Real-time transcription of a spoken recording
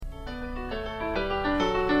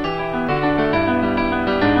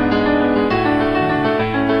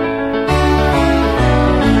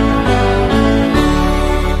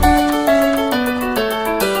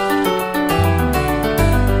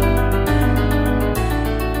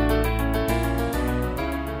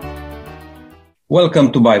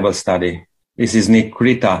Welcome to Bible Study. This is Nick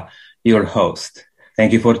Krita, your host.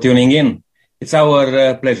 Thank you for tuning in. It's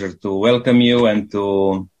our pleasure to welcome you and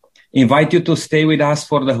to invite you to stay with us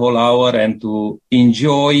for the whole hour and to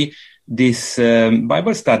enjoy this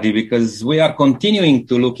Bible study, because we are continuing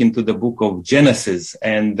to look into the book of Genesis.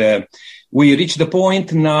 And we reach the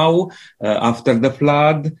point now, after the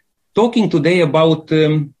flood, talking today about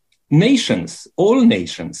nations, all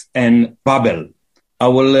nations, and Babel. I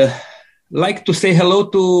will like to say hello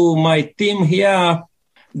to my team here,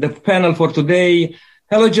 the panel for today.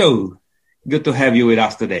 Hello, Joe. Good to have you with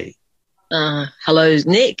us today. Hello,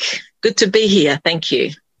 Nick. Good to be here. Thank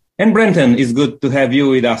you. And Brenton, it's good to have you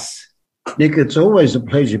with us. Nick, it's always a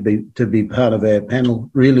pleasure to be part of our panel.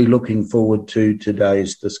 Really looking forward to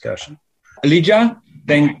today's discussion. Lydia,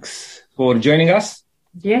 thanks for joining us.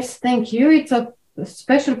 Yes, thank you. It's a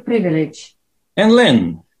special privilege. And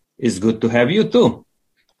Len, it's good to have you too.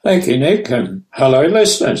 Thank you, Nick, and hello,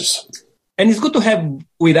 listeners. And it's good to have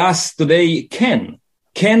with us today Ken.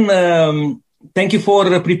 Ken, thank you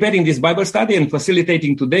for preparing this Bible study and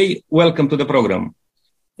facilitating today. Welcome to the program.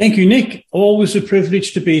 Thank you, Nick. Always a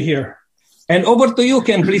privilege to be here. And over to you,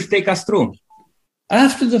 Ken. Please take us through.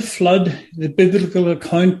 After the flood, the biblical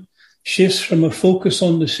account shifts from a focus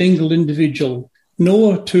on the single individual,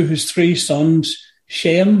 Noah, to his three sons,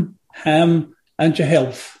 Shem, Ham, and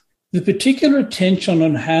Japheth. The particular attention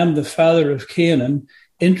on Ham, the father of Canaan,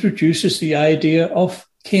 introduces the idea of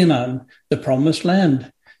Canaan, the promised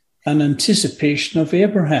land, an anticipation of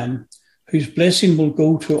Abraham, whose blessing will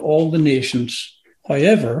go to all the nations.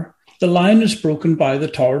 However, the line is broken by the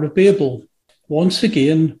Tower of Babel. Once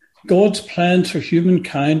again, God's plans for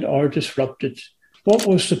humankind are disrupted. What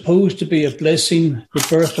was supposed to be a blessing, the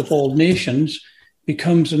birth of all nations,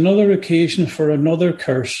 becomes another occasion for another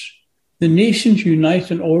curse. The nations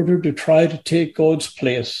unite in order to try to take God's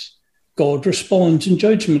place. God responds in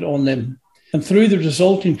judgment on them, and through the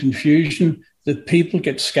resulting confusion, the people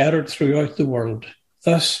get scattered throughout the world,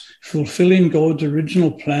 thus fulfilling God's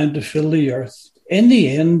original plan to fill the earth. In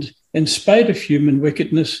the end, in spite of human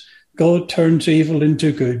wickedness, God turns evil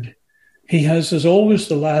into good. He has, as always,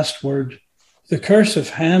 the last word. The curse of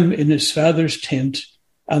Ham in his father's tent,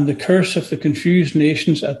 and the curse of the confused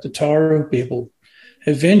nations at the Tower of Babel,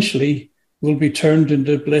 eventually will be turned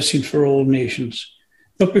into a blessing for all nations.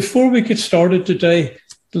 But before we get started today,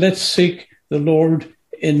 let's seek the Lord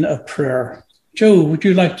in a prayer. Joe, would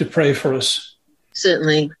you like to pray for us?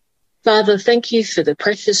 Certainly. Father, thank you for the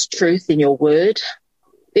precious truth in your word.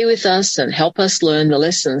 Be with us and help us learn the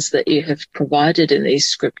lessons that you have provided in these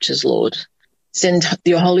scriptures, Lord. Send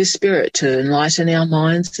your Holy Spirit to enlighten our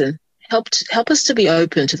minds and help us to be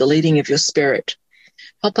open to the leading of your Spirit.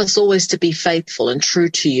 Help us always to be faithful and true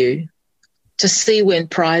to you, to see when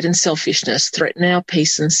pride and selfishness threaten our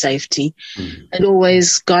peace and safety, and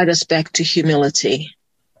always guide us back to humility.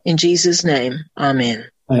 In Jesus' name, amen.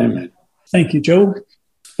 Amen. Thank you, Joe.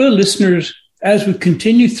 Well, listeners, as we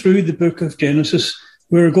continue through the book of Genesis,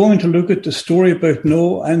 we're going to look at the story about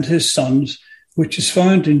Noah and his sons, which is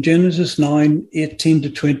found in Genesis 9:18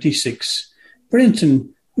 to 26.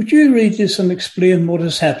 Brenton, would you read this and explain what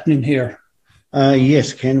is happening here?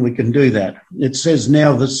 Yes, Ken, we can do that. It says,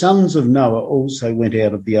 now the sons of Noah also went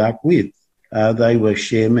out of the ark with. They were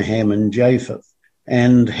Shem, Ham, and Japheth.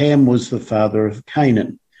 And Ham was the father of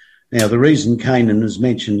Canaan. Now, the reason Canaan is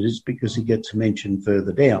mentioned is because he gets mentioned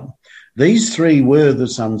further down. These three were the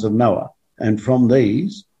sons of Noah, and from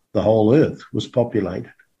these the whole earth was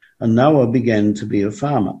populated. And Noah began to be a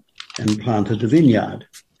farmer and planted a vineyard.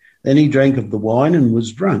 Then he drank of the wine and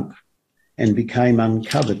was drunk, and became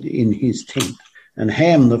uncovered in his tent. And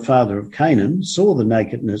Ham, the father of Canaan, saw the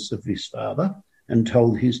nakedness of his father and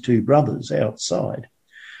told his two brothers outside.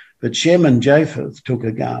 But Shem and Japheth took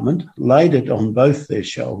a garment, laid it on both their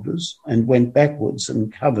shoulders, and went backwards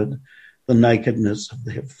and covered the nakedness of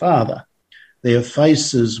their father. Their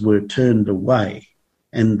faces were turned away,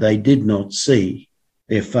 and they did not see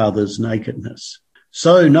their father's nakedness.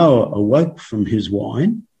 So Noah awoke from his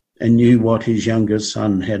wine and knew what his younger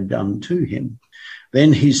son had done to him.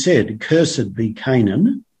 Then he said, cursed be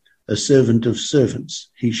Canaan, a servant of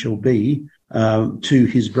servants. He shall be to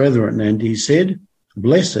his brethren. And he said,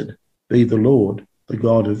 blessed be the Lord, the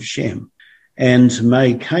God of Shem, and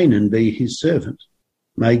may Canaan be his servant.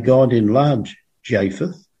 May God enlarge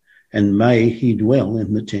Japheth, and may he dwell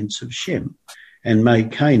in the tents of Shem, and may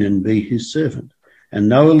Canaan be his servant. And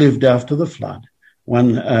Noah lived after the flood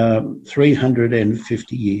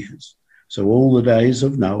 350 years. So all the days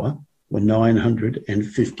of Noah were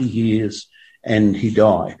 950 years, and he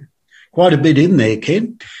died. Quite a bit in there,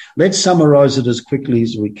 Ken. Let's summarise it as quickly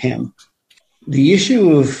as we can. The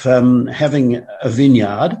issue of having a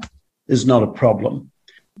vineyard is not a problem.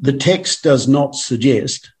 The text does not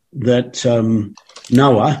suggest that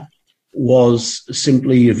Noah was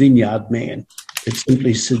simply a vineyard man. It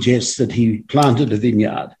simply suggests that he planted a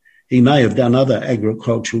vineyard. He may have done other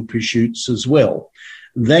agricultural pursuits as well.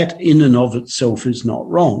 That in and of itself is not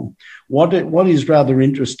wrong. What is rather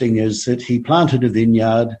interesting is that he planted a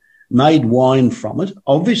vineyard, made wine from it.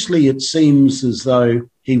 Obviously, it seems as though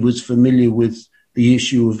he was familiar with the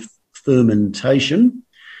issue of fermentation,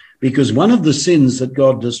 because one of the sins that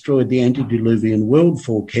God destroyed the antediluvian world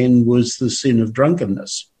for, Ken, was the sin of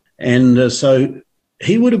drunkenness. And so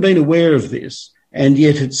he would have been aware of this. And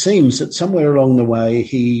yet it seems that somewhere along the way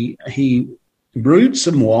he brewed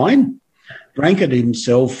some wine, drank it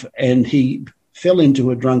himself, and he fell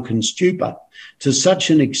into a drunken stupor to such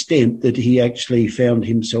an extent that he actually found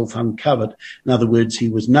himself uncovered. In other words, he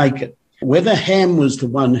was naked. Whether Ham was the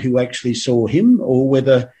one who actually saw him or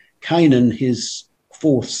whether Canaan, his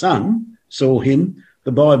fourth son, saw him,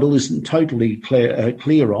 the Bible isn't totally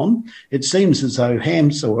clear on. It seems as though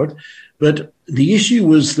Ham saw it. But the issue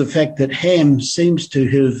was the fact that Ham seems to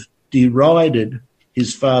have derided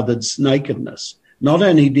his father's nakedness. Not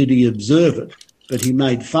only did he observe it, but he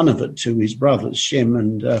made fun of it to his brothers, Shem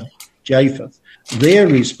and Japheth. Their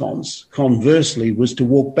response, conversely, was to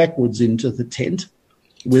walk backwards into the tent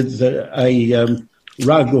with a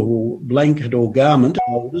rug or blanket or garment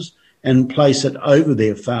holders and place it over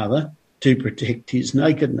their father to protect his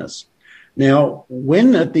nakedness. Now,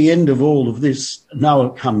 when at the end of all of this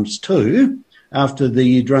Noah comes to, after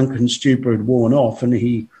the drunken stupor had worn off and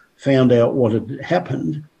he found out what had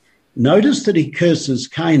happened, notice that he curses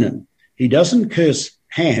Canaan. He doesn't curse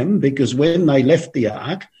Ham, because when they left the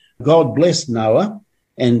ark, God blessed Noah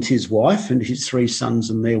and his wife and his 3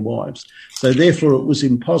 sons and their wives. So therefore it was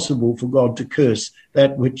impossible for God to curse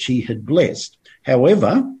that which he had blessed.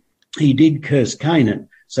 However, he did curse Canaan.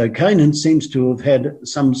 So Canaan seems to have had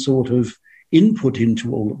some sort of input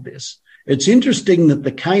into all of this. It's interesting that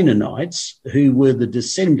the Canaanites, who were the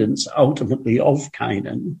descendants ultimately of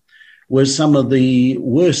Canaan, were some of the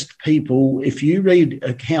worst people. If you read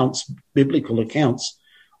accounts, biblical accounts,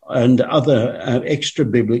 and other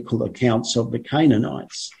extra-biblical accounts of the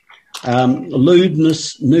Canaanites,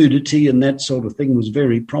 lewdness, nudity, and that sort of thing was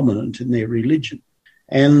very prominent in their religion.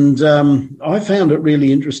 And I found it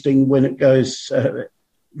really interesting when it goes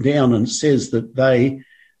down and says that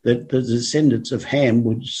the descendants of Ham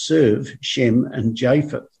would serve Shem and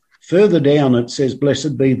Japheth. Further down it says,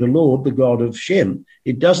 "Blessed be the Lord, the God of Shem."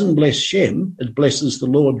 It doesn't bless Shem, it blesses the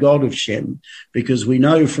Lord God of Shem, because we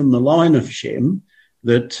know from the line of Shem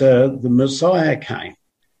that the Messiah came.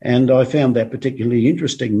 And I found that particularly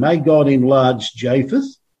interesting. May God enlarge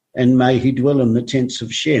Japheth, and may he dwell in the tents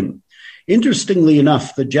of Shem. Interestingly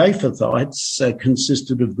enough, the Japhethites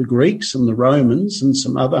consisted of the Greeks and the Romans and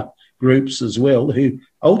some other groups as well, who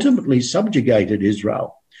ultimately subjugated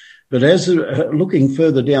Israel. But as looking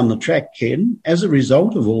further down the track, Ken, as a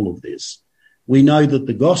result of all of this, we know that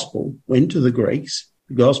the gospel went to the Greeks,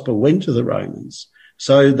 the gospel went to the Romans.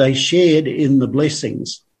 So they shared in the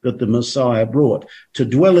blessings that the Messiah brought. To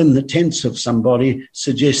dwell in the tents of somebody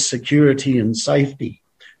suggests security and safety.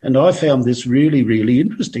 And I found this really, really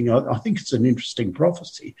interesting. I think it's an interesting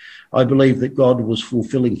prophecy. I believe that God was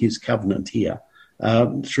fulfilling his covenant here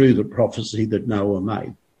through the prophecy that Noah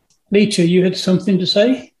made. Lita, you had something to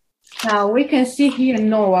say? Now we can see here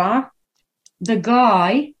Noah, the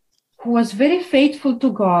guy who was very faithful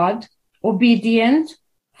to God, obedient,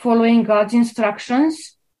 following God's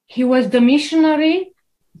instructions. He was the missionary,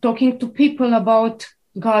 talking to people about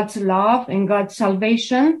God's love and God's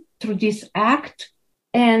salvation through this act.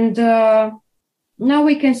 And now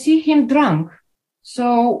we can see him drunk.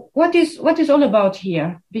 So what is all about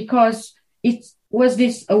here? Because was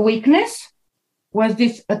this a weakness? Was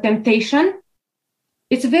this a temptation?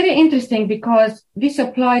 It's very interesting because this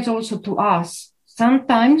applies also to us.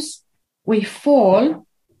 Sometimes we fall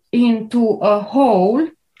into a hole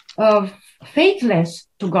of faithless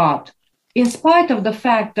to God, in spite of the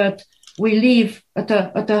fact that we live at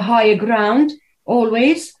a higher ground.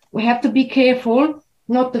 Always we have to be careful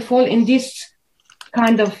not to fall in this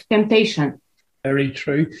kind of temptation. Very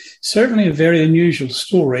true. Certainly a very unusual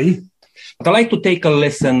story. But I'd like to take a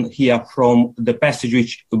lesson here from the passage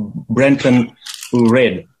which Brenton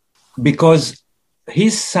read, because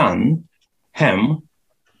his son, Ham,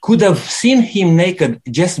 could have seen him naked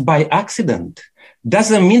just by accident.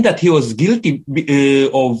 Doesn't mean that he was guilty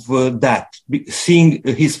of that, seeing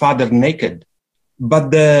his father naked.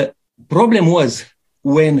 But the problem was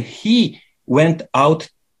when he went out,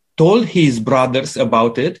 told his brothers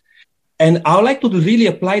about it, And I would like to really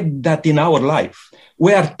apply that in our life.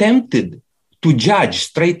 We are tempted to judge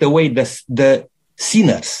straight away the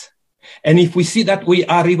sinners. And if we see that, we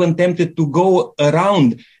are even tempted to go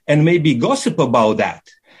around and maybe gossip about that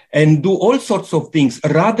and do all sorts of things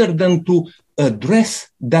rather than to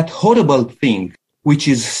address that horrible thing, which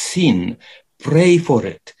is sin. Pray for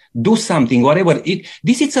it. Do something, whatever.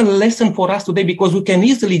 This is a lesson for us today, because we can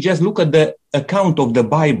easily just look at the account of the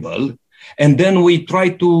Bible and then we try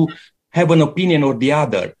to have an opinion or the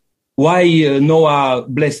other. Why Noah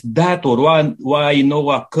blessed that, or why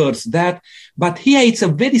Noah cursed that. But here it's a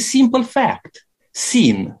very simple fact.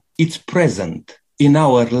 Sin, it's present in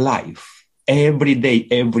our life every day,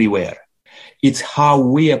 everywhere. It's how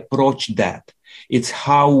we approach that. It's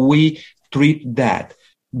how we treat that,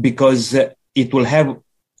 because it will have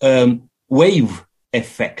wave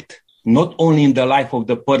effect, not only in the life of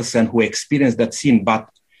the person who experienced that sin, but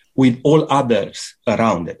with all others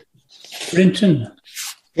around it. Brenton.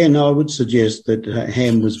 And I would suggest that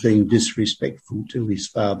Ham was being disrespectful to his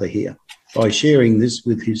father here by sharing this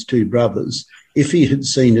with his two brothers. If he had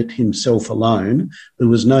seen it himself alone, there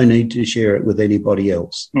was no need to share it with anybody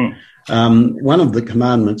else. One of the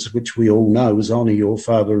commandments, which we all know, is honour your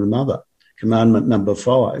father and mother, commandment number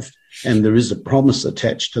 5. And there is a promise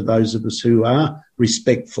attached to those of us who are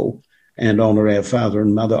respectful and honour our father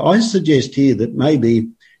and mother. I suggest here that maybe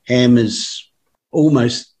Ham is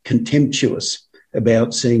almost contemptuous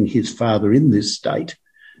about seeing his father in this state,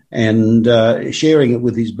 and sharing it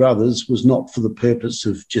with his brothers was not for the purpose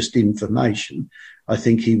of just information. I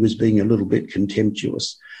think he was being a little bit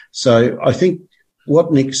contemptuous. So I think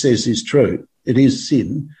what Nick says is true. It is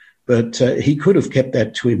sin, but he could have kept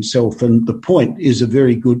that to himself, and the point is a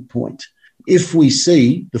very good point. If we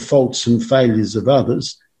see the faults and failures of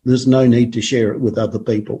others, there's no need to share it with other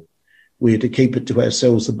people. We're to keep it to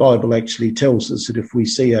ourselves. The Bible actually tells us that if we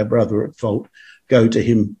see our brother at fault, go to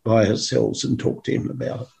him by ourselves and talk to him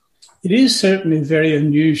about it. It is certainly a very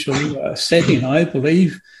unusual setting, I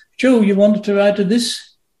believe. Joe, you wanted to add to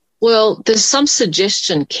this? Well, there's some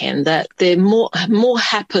suggestion, Ken, that there more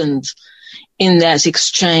happened in that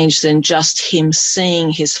exchange than just him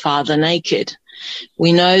seeing his father naked.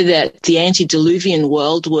 We know that the antediluvian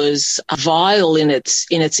world was vile in its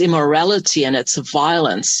immorality and its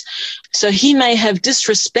violence. So he may have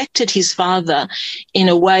disrespected his father in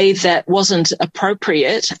a way that wasn't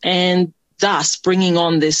appropriate, and thus bringing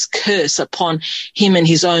on this curse upon him and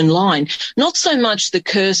his own line. Not so much the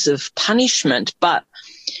curse of punishment, but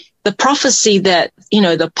the prophecy that,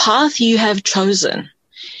 the path you have chosen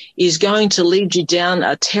is going to lead you down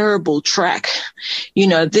a terrible track.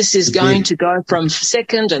 This is going to go from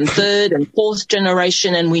second and third and fourth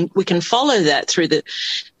generation, and we can follow that through the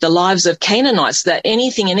lives of Canaanites, that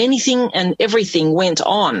anything and everything went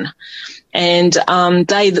on. And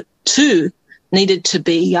they too needed to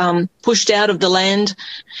be pushed out of the land.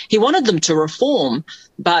 He wanted them to reform,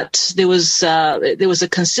 but there was a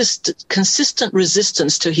consistent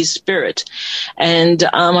resistance to his spirit. And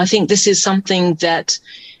I think this is something that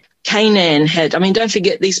Canaan had. Don't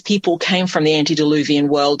forget, these people came from the antediluvian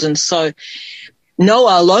world, and so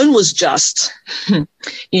Noah alone was just,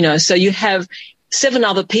 so you have 7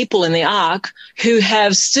 other people in the ark who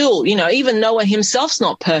have still, even Noah himself's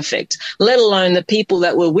not perfect, let alone the people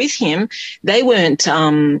that were with him. They weren't,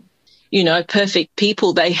 perfect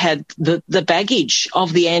people. They had the baggage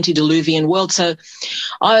of the antediluvian world. So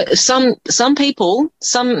some people,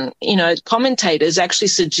 commentators actually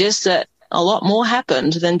suggest that a lot more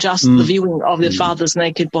happened than just the viewing of the father's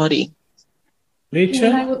naked body.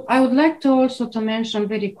 Rachel? I would like to also to mention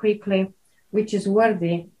very quickly, which is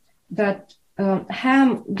worthy, that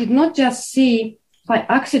Ham did not just see by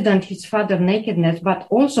accident his father's nakedness, but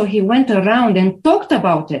also he went around and talked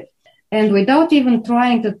about it. And without even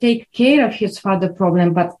trying to take care of his father's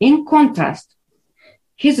problem, but in contrast,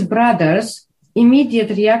 his brothers'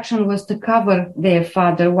 immediate reaction was to cover their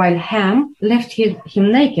father, while Ham left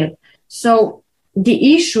him naked. So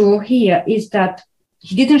the issue here is that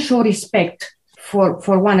he didn't show respect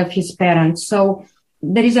for one of his parents. So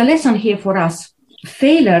there is a lesson here for us.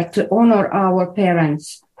 Failure to honor our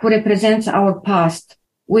parents, who represents our past,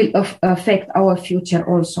 will affect our future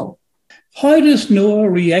also. How does Noah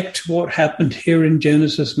react to what happened here in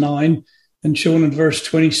Genesis 9 and shown in verse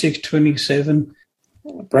 26-27?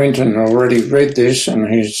 Brenton already read this in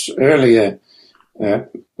his earlier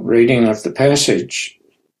reading of the passage.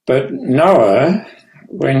 But Noah,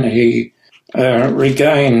 when he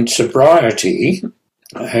regained sobriety,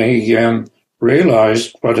 he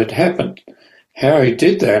realized what had happened. How he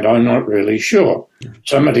did that, I'm not really sure.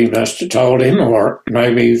 Somebody must have told him, or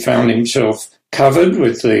maybe he found himself covered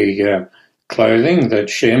with the clothing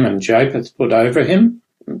that Shem and Japheth put over him?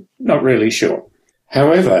 Not really sure.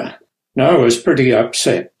 However, Noah was pretty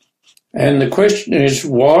upset. And the question is,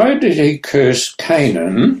 why did he curse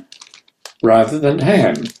Canaan rather than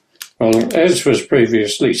Ham? Well, as was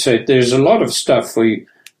previously said, there's a lot of stuff we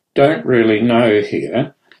don't really know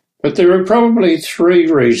here, but there are probably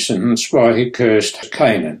 3 reasons why he cursed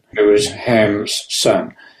Canaan, who was Ham's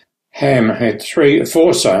son. Ham had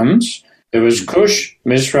 4 sons. There was Cush,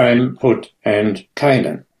 Mizraim, Put, and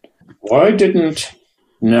Canaan. Why didn't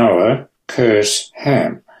Noah curse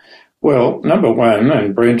Ham? Well, number 1,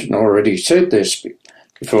 and Brenton already said this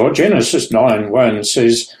before, Genesis 9:1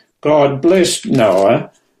 says, God blessed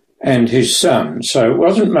Noah and his son. So it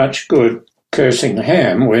wasn't much good cursing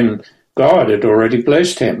Ham when God had already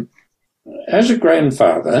blessed him. As a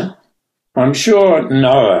grandfather, I'm sure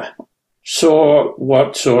Noah saw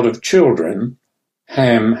what sort of children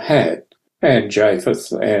Ham had, and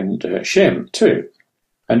Japheth and Shem too.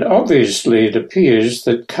 And obviously it appears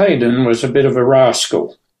that Canaan was a bit of a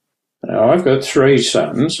rascal. Now, I've got 3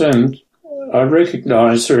 sons, and I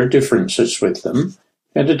recognise there are differences with them,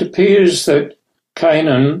 and it appears that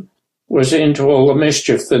Canaan was into all the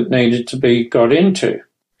mischief that needed to be got into.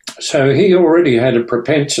 So he already had a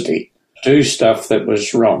propensity to do stuff that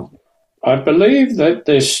was wrong. I believe that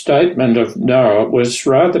this statement of Noah was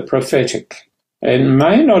rather prophetic and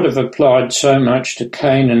may not have applied so much to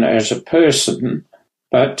Canaan as a person,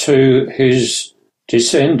 but to his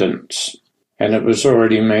descendants. And it was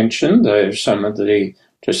already mentioned that some of the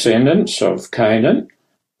descendants of Canaan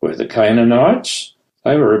were the Canaanites.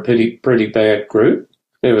 They were a pretty bad group.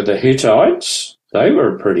 There were the Hittites. They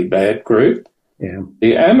were a pretty bad group. Yeah.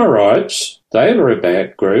 The Amorites, they were a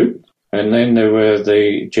bad group. And then there were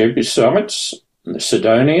the Jebusites, and the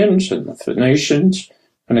Sidonians, and the Phoenicians,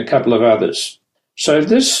 and a couple of others. So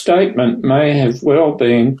this statement may have well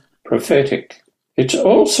been prophetic. It's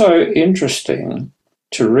also interesting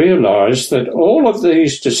to realise that all of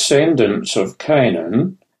these descendants of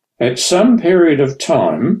Canaan, at some period of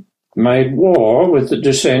time, made war with the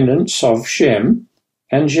descendants of Shem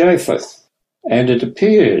and Japheth. And it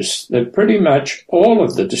appears that pretty much all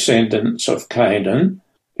of the descendants of Canaan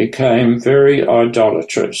became very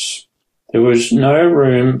idolatrous. There was no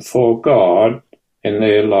room for God in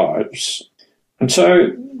their lives. And so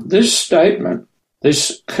this statement,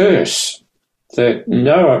 this curse that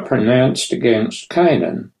Noah pronounced against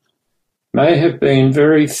Canaan, may have been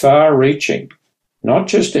very far-reaching, not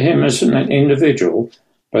just to him as an individual,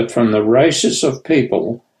 but from the races of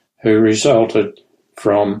people who resulted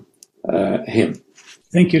from him.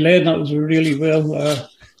 Thank you, Len. That was a really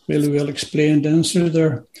well explained answer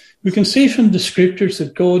there. We can see from the scriptures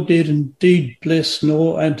that God did indeed bless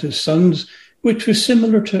Noah and his sons, which was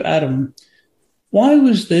similar to Adam. Why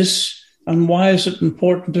was this, and why is it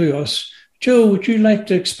important to us? Joe, would you like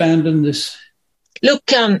to expand on this?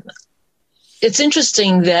 Look, it's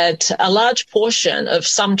interesting that a large portion of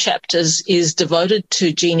some chapters is devoted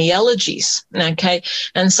to genealogies, okay?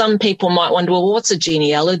 And some people might wonder, well, what's a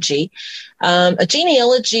genealogy? A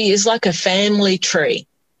genealogy is like a family tree,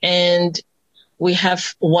 and we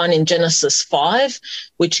have one in Genesis 5,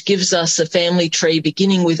 which gives us a family tree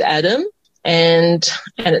beginning with Adam. And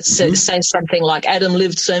it says something like Adam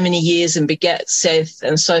lived so many years and begat Seth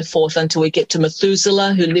and so forth until we get to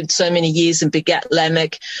Methuselah, who lived so many years and begat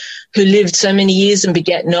Lamech, who lived so many years and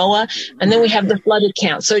begat Noah. And then we have the flood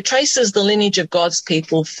account. So it traces the lineage of God's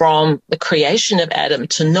people from the creation of Adam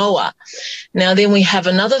to Noah. Now then we have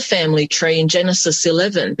another family tree in Genesis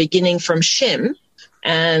 11, beginning from Shem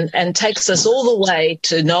and takes us all the way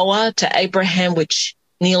to Noah, to Abraham, which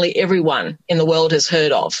nearly everyone in the world has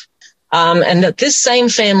heard of. And that this same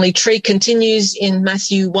family tree continues in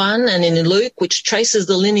Matthew 1 and in Luke, which traces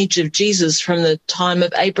the lineage of Jesus from the time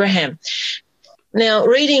of Abraham. Now,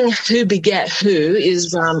 reading who begat who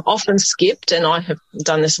is often skipped, and I have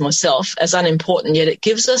done this myself, as unimportant, yet it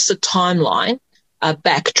gives us a timeline, a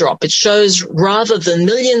backdrop. It shows rather than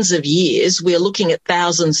millions of years, we're looking at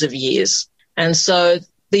thousands of years. And so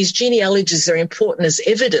these genealogies are important as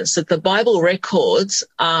evidence that the Bible records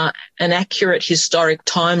are an accurate historic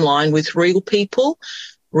timeline with real people,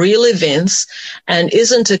 real events, and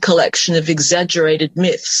isn't a collection of exaggerated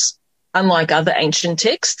myths. Unlike other ancient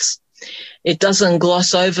texts, it doesn't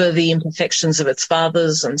gloss over the imperfections of its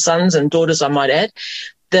fathers and sons and daughters, I might add.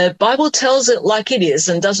 The Bible tells it like it is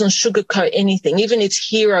and doesn't sugarcoat anything, even its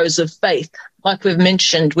heroes of faith, like we've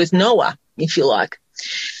mentioned with Noah, if you like.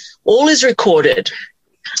 All is recorded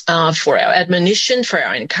for our admonition, for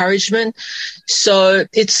our encouragement. So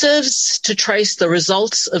it serves to trace the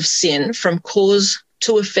results of sin from cause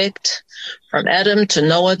to effect, from Adam to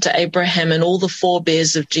Noah to Abraham and all the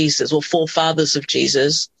forebears of Jesus, or forefathers of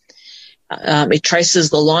Jesus. It traces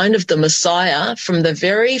the line of the Messiah from the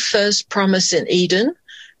very first promise in Eden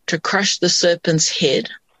to crush the serpent's head,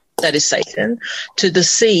 that is Satan, to the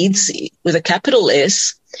seeds, with a capital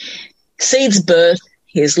S, seeds birth,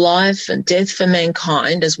 his life and death for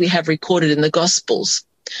mankind, as we have recorded in the Gospels.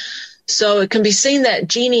 So it can be seen that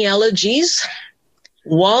genealogies,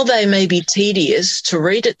 while they may be tedious to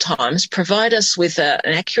read at times, provide us with an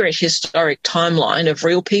accurate historic timeline of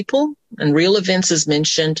real people and real events as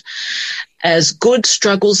mentioned, as good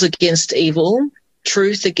struggles against evil,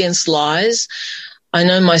 truth against lies. I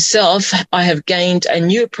know myself, I have gained a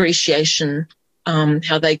new appreciation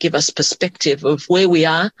how they give us perspective of where we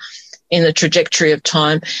are in the trajectory of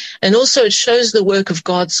time. And also it shows the work of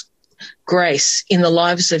God's grace in the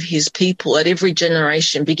lives of his people at every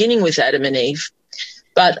generation, beginning with Adam and Eve.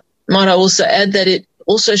 But might I also add that it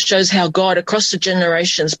also shows how God across the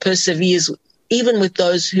generations perseveres even with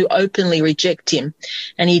those who openly reject him,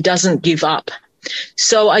 and he doesn't give up.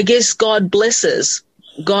 So I guess God blesses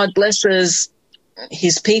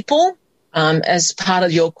his people, as part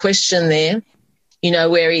of your question there,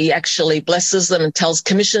 where he actually blesses them and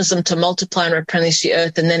commissions them to multiply and replenish the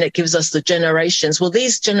earth, and then it gives us the generations. Well,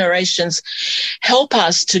 these generations help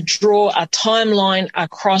us to draw a timeline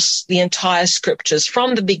across the entire scriptures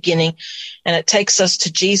from the beginning, and it takes us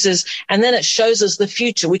to Jesus, and then it shows us the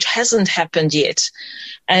future, which hasn't happened yet.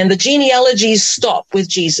 And the genealogies stop with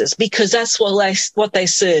Jesus because that's what they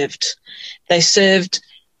served. They served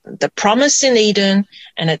the promise in Eden,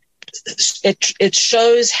 and it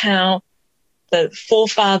shows how the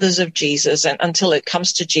forefathers of Jesus, and until it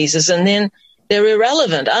comes to Jesus, and then they're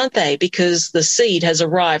irrelevant, aren't they? Because the seed has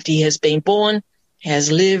arrived. He has been born, he has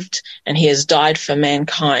lived, and he has died for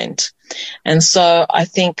mankind. And so I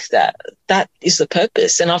think that is the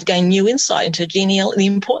purpose. And I've gained new insight into the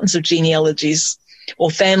importance of genealogies or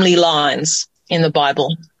family lines in the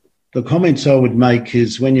Bible. The comments I would make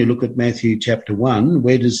is when you look at Matthew chapter 1,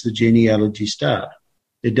 where does the genealogy start?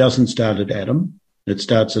 It doesn't start at Adam. It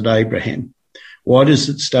starts at Abraham. Why does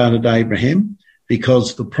it start at Abraham?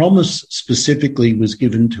 Because the promise specifically was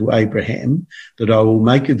given to Abraham that I will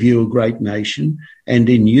make of you a great nation, and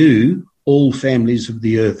in you all families of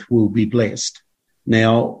the earth will be blessed.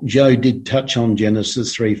 Now, Joe did touch on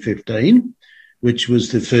Genesis 3:15, which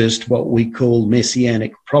was the first what we call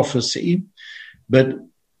messianic prophecy. But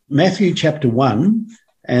Matthew chapter 1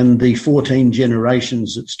 and the 14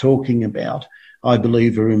 generations it's talking about, I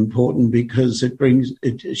believe, are important because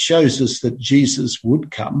it shows us that Jesus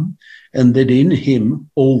would come and that in him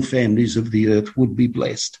all families of the earth would be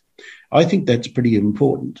blessed. I think that's pretty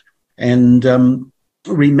important. And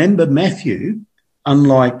remember Matthew,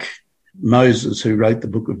 unlike Moses who wrote the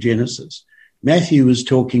book of Genesis, Matthew was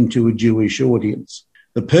talking to a Jewish audience.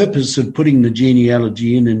 The purpose of putting the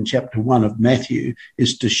genealogy in chapter 1 of Matthew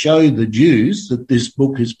is to show the Jews that this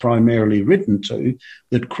book is primarily written to,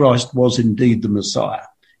 that Christ was indeed the Messiah.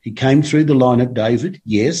 He came through the line of David,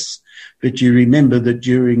 yes, but you remember that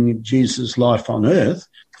during Jesus' life on earth,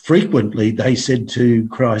 frequently they said to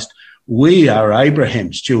Christ, we are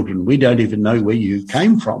Abraham's children. We don't even know where you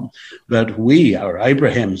came from, but we are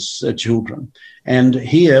Abraham's children. And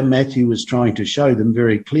here Matthew was trying to show them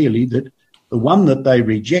very clearly that the one that they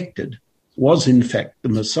rejected was, in fact, the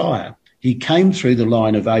Messiah. He came through the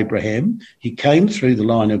line of Abraham. He came through the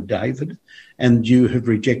line of David, and you have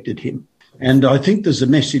rejected him. And I think there's a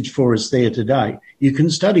message for us there today. You can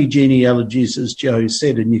study genealogies, as Joe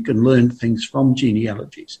said, and you can learn things from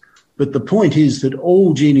genealogies. But the point is that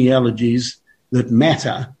all genealogies that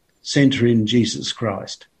matter centre in Jesus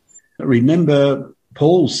Christ. Remember,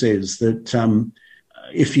 Paul says that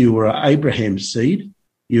if you were Abraham's seed,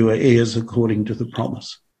 you are heirs according to the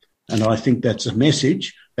promise. And I think that's a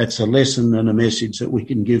message, that's a lesson and a message that we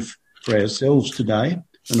can give for ourselves today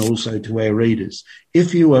and also to our readers.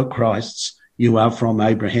 If you are Christ's, you are from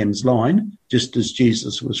Abraham's line, just as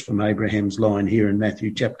Jesus was from Abraham's line here in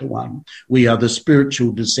Matthew chapter 1. We are the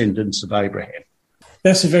spiritual descendants of Abraham.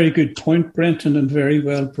 That's a very good point, Brenton, and very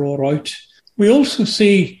well brought out. We also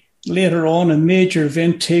see later on a major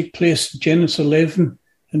event take place in Genesis 11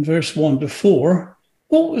 in verse 1 to 4.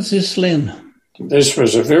 What was this, Lynn? This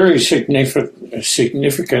was a very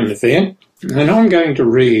significant event, and I'm going to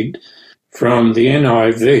read from the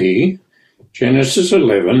NIV, Genesis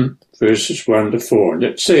 11, verses 1 to 4, and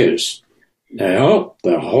it says, Now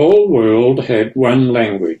the whole world had one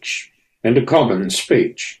language and a common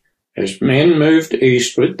speech. As men moved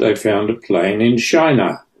eastward, they found a plain in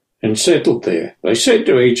Shinar and settled there. They said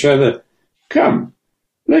to each other, Come,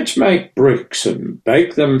 let's make bricks and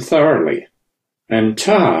bake them thoroughly. and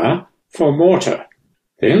tar for mortar.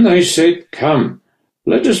 Then they said, "Come,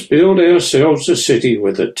 let us build ourselves a city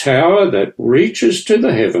with a tower that reaches to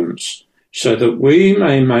the heavens, so that we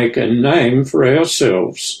may make a name for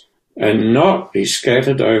ourselves and not be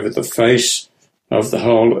scattered over the face of the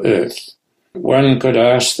whole earth." One could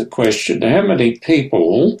ask the question, how many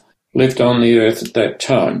people lived on the earth at that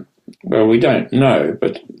time? Well, we don't know,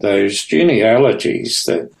 but those genealogies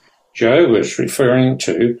that Joe was referring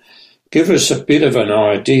to give us a bit of an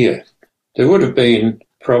idea. There would have been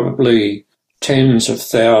probably tens of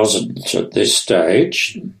thousands at this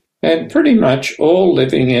stage, and pretty much all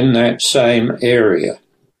living in that same area,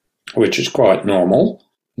 which is quite normal.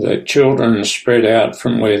 The children spread out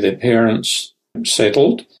from where their parents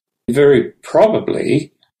settled. Very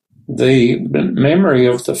probably the memory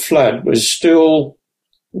of the flood was still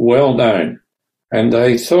well known, and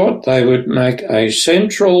they thought they would make a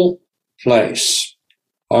central place.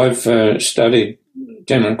 I've studied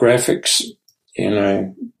demographics,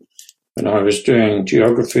 when I was doing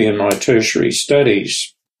geography in my tertiary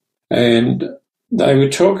studies, and they were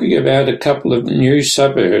talking about a couple of new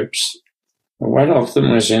suburbs. One of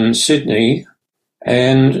them was in Sydney,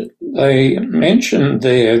 and they mentioned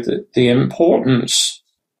there that the importance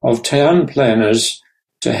of town planners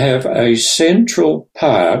to have a central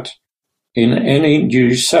part in any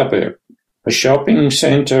new suburb, a shopping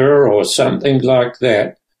centre or something like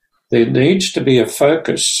that. There needs to be a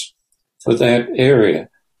focus for that area.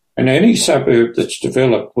 And any suburb that's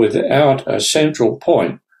developed without a central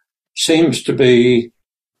point seems to be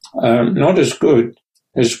not as good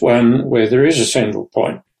as one where there is a central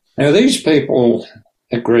point. Now, these people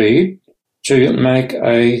agreed to make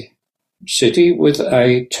a city with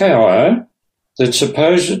a tower that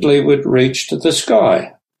supposedly would reach to the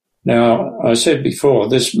sky. Now, I said before,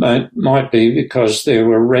 this might be because there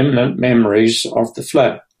were remnant memories of the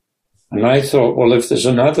flood. And they thought, well, if there's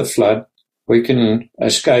another flood, we can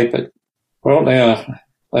escape it. Well, now,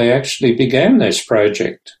 they actually began this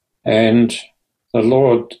project, and the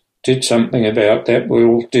Lord did something about that.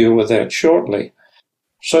 We'll deal with that shortly.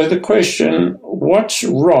 So the question, what's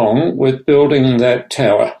wrong with building that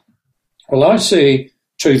tower? Well, I see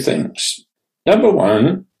two things. Number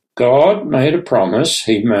one, God made a promise.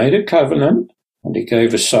 He made a covenant, and he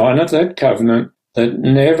gave a sign of that covenant that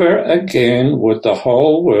never again would the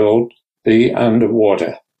whole world be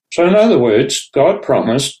underwater. So in other words, God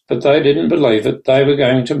promised, but they didn't believe it. They were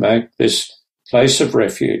going to make this place of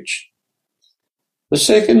refuge. The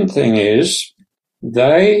second thing is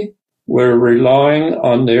they were relying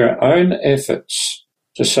on their own efforts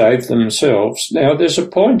to save themselves. Now, there's a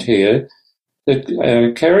point here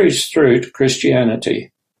that carries through to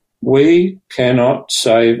Christianity. We cannot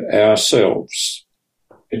save ourselves.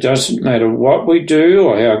 It doesn't matter what we do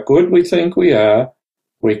or how good we think we are,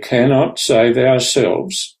 we cannot save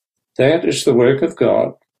ourselves. That is the work of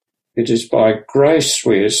God. It is by grace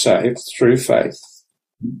we are saved through faith,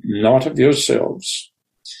 not of yourselves.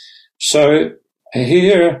 So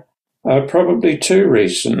here are probably two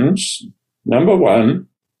reasons. Number one,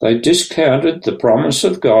 they discounted the promise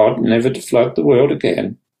of God never to flood the world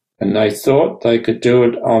again, and they thought they could do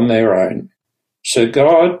it on their own. So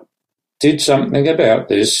God did something about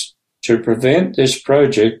this to prevent this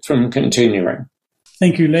project from continuing.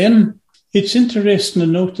 Thank you, Len. It's interesting to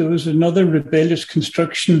note there was another rebellious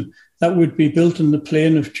construction that would be built in the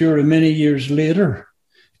plain of Jura many years later.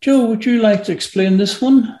 Joe, would you like to explain this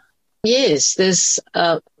one? Yes, there's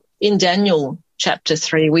in Daniel chapter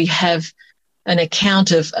 3, we have an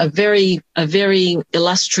account of a very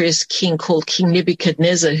illustrious king called King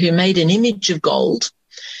Nebuchadnezzar, who made an image of gold,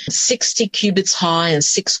 60 cubits high and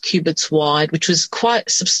 6 cubits wide, which was quite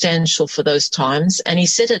substantial for those times, and he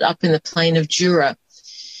set it up in the plain of Jura.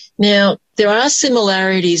 Now, there are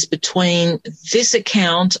similarities between this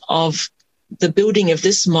account of the building of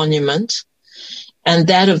this monument and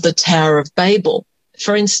that of the Tower of Babel.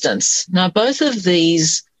 For instance, now both of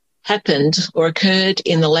these happened or occurred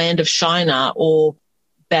in the land of Shinar, or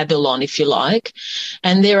Babylon, if you like.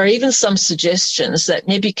 And there are even some suggestions that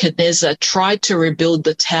Nebuchadnezzar tried to rebuild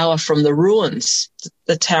the tower from the ruins,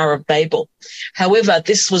 the Tower of Babel. However,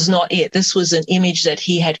 this was not it. This was an image that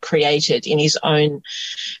he had created in his own,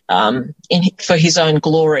 for his own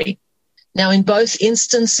glory. Now, in both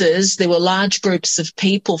instances, there were large groups of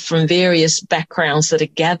people from various backgrounds that are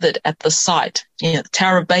gathered at the site. You know, the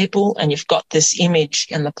Tower of Babel, and you've got this image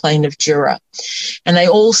in the plain of Jura. And they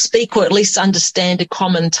all speak, or at least understand, a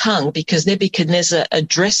common tongue, because Nebuchadnezzar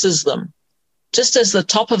addresses them. Just as the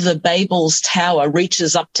top of the Babel's tower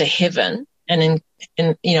reaches up to heaven and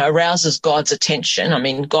arouses God's attention. I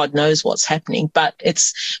mean, God knows what's happening, but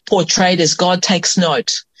it's portrayed as God takes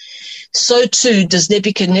note. So too does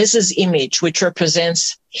Nebuchadnezzar's image, which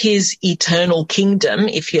represents his eternal kingdom,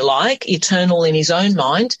 if you like, eternal in his own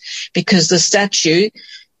mind, because the statue,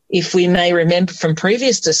 if we may remember from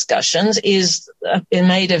previous discussions, is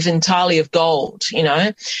made of entirely of gold, you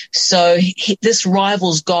know. So this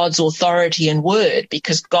rivals God's authority and word,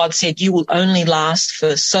 because God said you will only last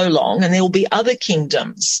for so long and there will be other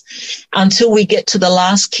kingdoms until we get to the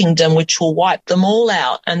last kingdom, which will wipe them all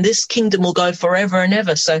out. And this kingdom will go forever and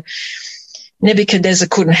ever. So Nebuchadnezzar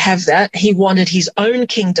couldn't have that. He wanted his own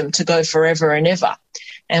kingdom to go forever and ever.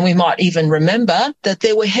 And we might even remember that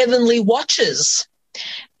there were heavenly watchers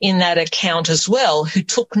in that account as well, who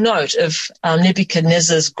took note of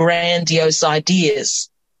Nebuchadnezzar's grandiose ideas.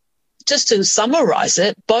 Just to summarize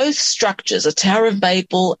it, both structures, the Tower of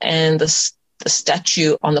Babel and the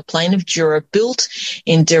statue on the plain of Dura, built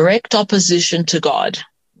in direct opposition to God.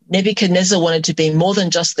 Nebuchadnezzar wanted to be more than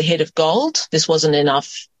just the head of gold. This wasn't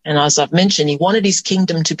enough. And as I've mentioned, he wanted his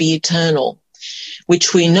kingdom to be eternal,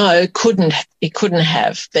 which we know it couldn't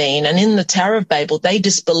have been. And in the Tower of Babel, they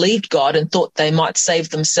disbelieved God and thought they might save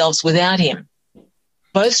themselves without him.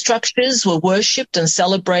 Both structures were worshipped and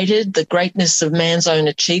celebrated the greatness of man's own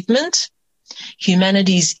achievement,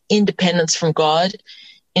 humanity's independence from God.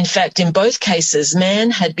 In fact, in both cases, man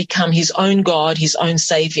had become his own God, his own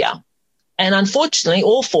savior. And unfortunately,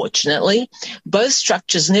 or fortunately, both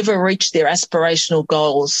structures never reached their aspirational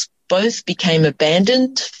goals. Both became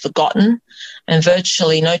abandoned, forgotten, and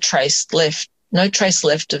virtually no trace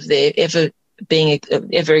left of their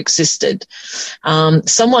ever existed.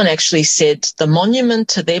 Someone actually said the monument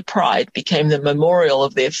to their pride became the memorial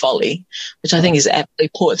of their folly, which I think is aptly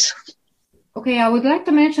put. Okay, I would like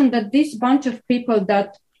to mention that this bunch of people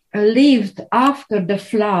that lived after the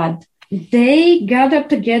flood, they gathered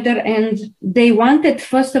together and they wanted,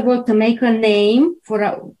 first of all, to make a name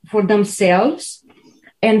for themselves.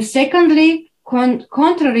 And secondly,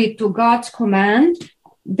 contrary to God's command,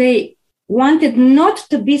 they wanted not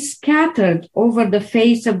to be scattered over the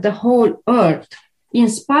face of the whole earth, in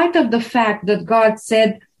spite of the fact that God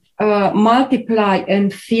said, multiply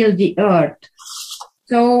and fill the earth.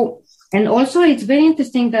 So, and also it's very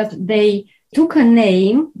interesting that they took the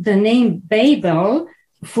name Babel,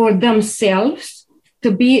 for themselves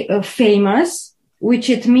to be famous, which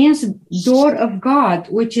it means door of God,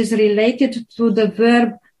 which is related to the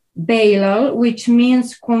verb Baal, which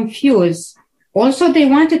means confuse. Also, they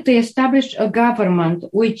wanted to establish a government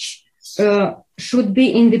which should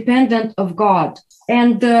be independent of God.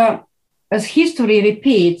 And as history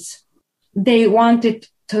repeats, they wanted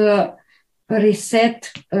to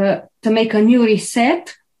reset, to make a new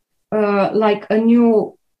reset, like a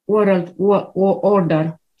new world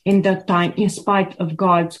order in that time, in spite of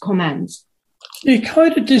God's commands. Nick, how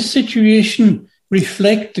did this situation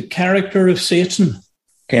reflect the character of Satan?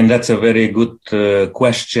 Ken, that's a very good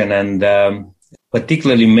question, and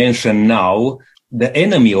particularly mention now the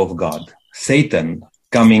enemy of God, Satan,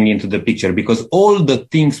 coming into the picture, because all the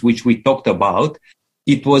things which we talked about,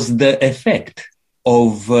 it was the effect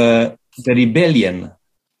of the rebellion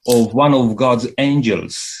of one of God's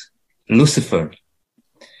angels, Lucifer.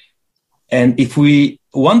 And if we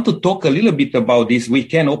want to talk a little bit about this, we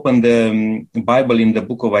can open the Bible in the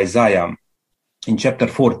book of Isaiah in chapter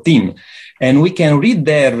 14, and we can read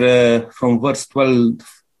there from verse 12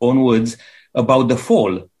 onwards about the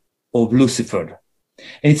fall of Lucifer.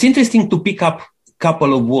 And it's interesting to pick up a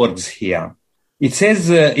couple of words here. It says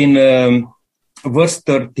in verse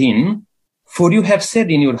 13, "For you have said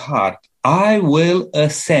in your heart, I will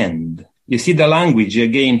ascend." You see the language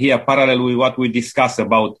again here, parallel with what we discussed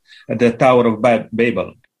about the Tower of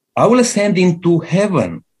Babel. "I will ascend into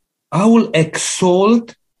heaven. I will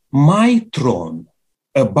exalt my throne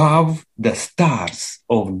above the stars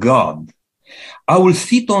of God. I will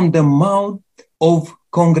sit on the mount of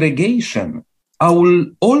congregation. I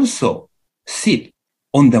will also sit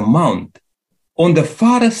on the mount on the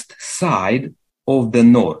farthest side of the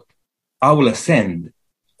north. I will ascend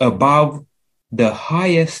above the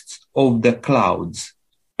highest of the clouds."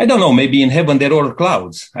 I don't know, maybe in heaven there are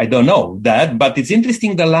clouds. I don't know that, but it's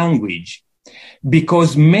interesting the language,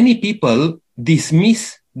 because many people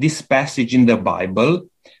dismiss this passage in the Bible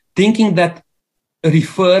thinking that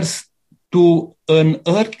refers to an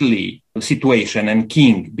earthly situation and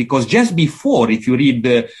king, because just before, if you read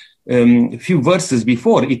the few verses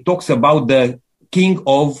before, it talks about the king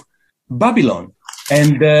of Babylon.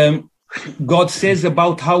 And God says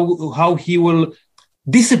about how he will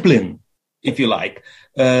discipline, if you like,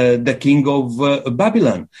 the king of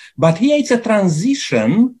Babylon. But here it's a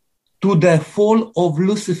transition to the fall of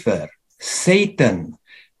Lucifer, Satan,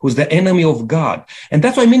 who's the enemy of God. And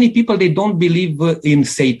that's why many people, they don't believe in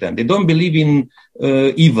Satan. They don't believe in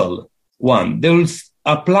evil one. They will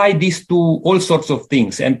apply this to all sorts of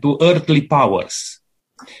things and to earthly powers.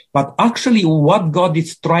 But actually what God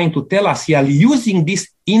is trying to tell us here, using this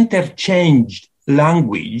interchanged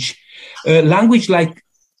language like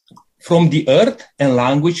from the earth and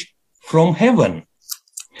language from heaven.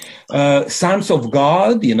 Sons of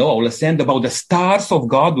God, I will ascend about the stars of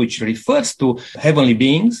God, which refers to heavenly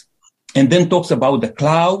beings, and then talks about the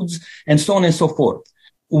clouds and so on and so forth.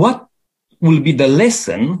 What will be the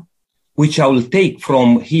lesson which I will take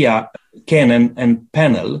from here, Ken and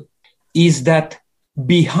panel, is that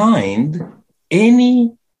behind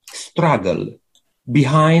any struggle,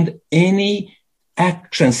 behind any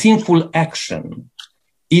action, sinful action,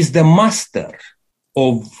 is the master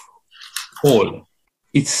of all.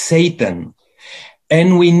 It's Satan.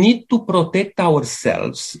 And we need to protect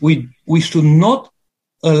ourselves. We should not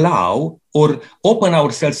allow or open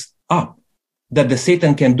ourselves up that the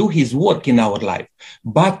Satan can do his work in our life.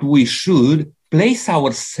 But we should place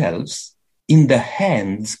ourselves in the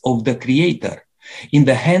hands of the Creator, in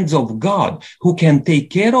the hands of God, who can take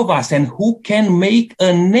care of us and who can make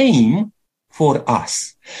a name for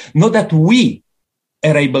us. Not that we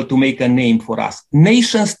are able to make a name for us.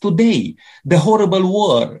 Nations today, the horrible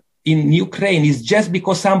war in Ukraine is just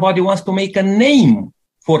because somebody wants to make a name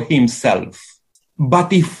for himself.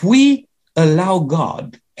 But if we allow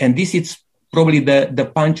God, and this is probably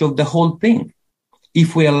the punch of the whole thing,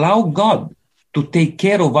 if we allow God to take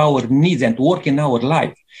care of our needs and to work in our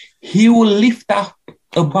life, he will lift up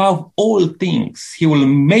above all things. He will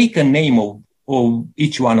make a name of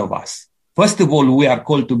each one of us. First of all, we are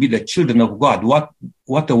called to be the children of God.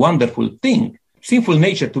 What a wonderful thing. Sinful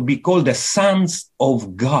nature to be called the sons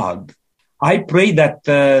of God. I pray that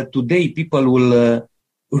today people will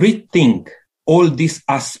rethink all this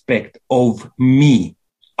aspect of me,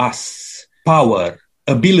 us, power,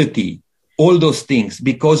 ability, all those things,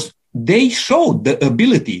 because they showed the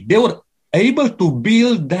ability. They were able to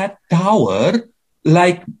build that tower,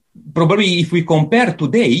 like probably if we compare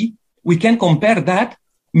today, we can compare that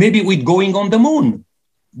maybe with going on the moon.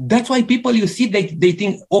 That's why people, you see, they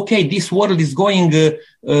think, okay, this world is going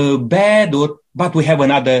bad, but we have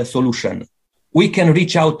another solution. We can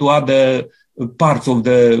reach out to other parts of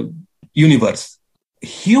the universe.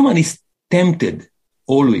 Human is tempted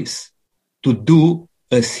always to do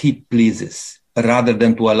as he pleases, rather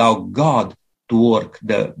than to allow God to work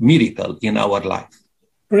the miracle in our life.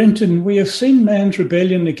 Brenton, we have seen man's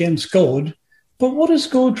rebellion against God, but what is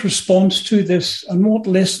God's response to this, and what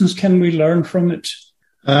lessons can we learn from it?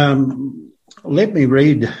 Let me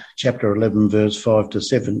read chapter 11, verse 5 to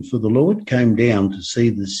 7. For the Lord came down to see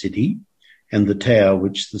the city and the tower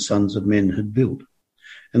which the sons of men had built.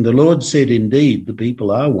 And the Lord said, indeed, the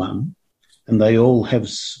people are one, and they all have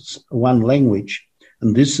one language.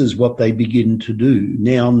 And this is what they begin to do.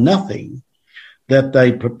 Now nothing that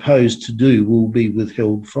they propose to do will be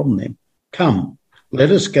withheld from them. Come, let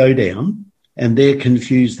us go down and there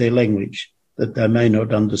confuse their language, that they may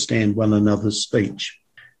not understand one another's speech.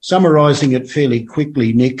 Summarising it fairly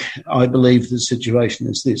quickly, Nick, I believe the situation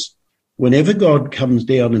is this. Whenever God comes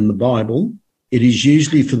down in the Bible, it is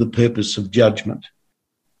usually for the purpose of judgment.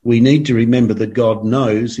 We need to remember that God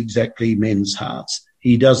knows exactly men's hearts.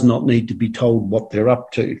 He does not need to be told what they're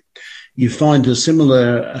up to. You find a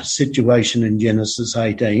similar situation in Genesis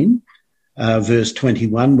 18, verse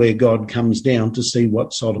 21, where God comes down to see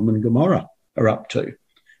what Sodom and Gomorrah are up to.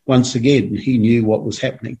 Once again, he knew what was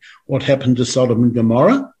happening. What happened to Sodom and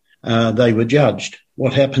Gomorrah? They were judged.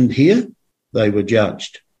 What happened here? They were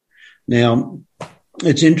judged. Now,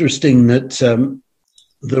 it's interesting that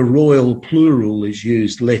the royal plural is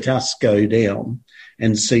used, let us go down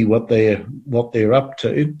and see what they're up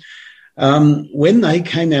to. When they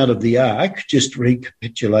came out of the ark, just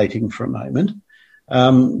recapitulating for a moment,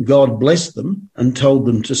 God blessed them and told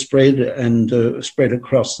them to spread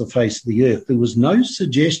across the face of the earth. There was no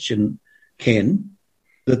suggestion, Ken,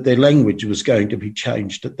 that their language was going to be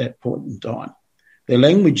changed at that point in time. Their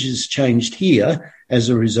language is changed here as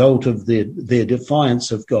a result of their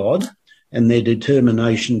defiance of God and their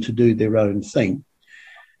determination to do their own thing.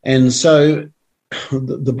 And so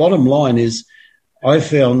the bottom line is, I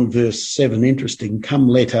found verse 7 interesting. Come,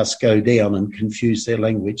 let us go down and confuse their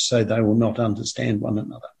language so they will not understand one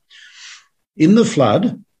another. In the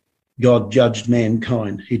flood, God judged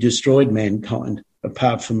mankind. He destroyed mankind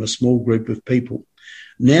apart from a small group of people.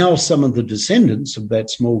 Now some of the descendants of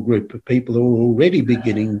that small group of people are already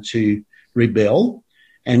beginning to rebel,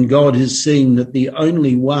 and God is seeing that the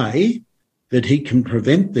only way that he can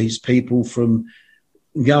prevent these people from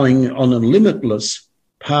going on a limitless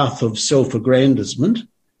path of self-aggrandizement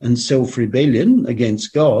and self-rebellion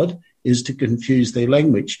against God is to confuse their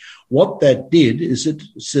language. What that did is it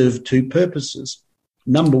served two purposes.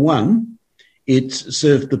 Number one, it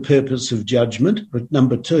served the purpose of judgment, but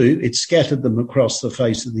number two, it scattered them across the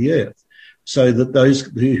face of the earth so that those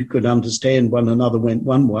who could understand one another went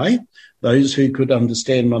one way, those who could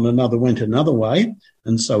understand one another went another way,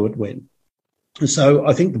 and so it went. So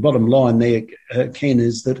I think the bottom line there, Ken,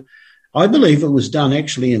 is that I believe it was done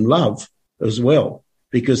actually in love as well,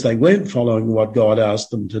 because they weren't following what God asked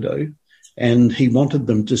them to do, and he wanted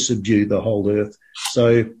them to subdue the whole earth.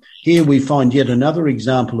 So here we find yet another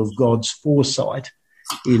example of God's foresight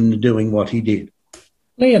in doing what he did.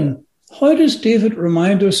 Liam, how does David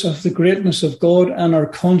remind us of the greatness of God and our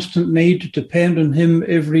constant need to depend on him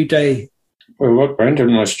every day? Well, what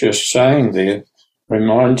Brendan was just saying there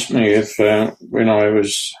reminds me of when I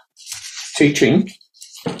was teaching,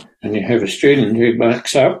 and you have a student who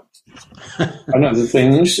backs up. One of the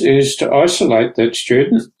things is to isolate that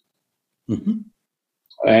student. Mm-hmm.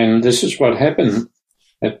 And this is what happened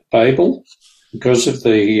at Babel. Because of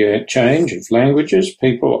the change of languages,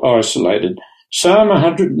 people isolated. Psalm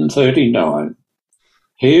 139.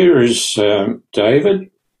 Here is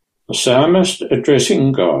David, the psalmist,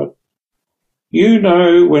 addressing God. You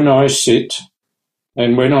know when I sit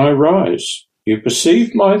and when I rise. You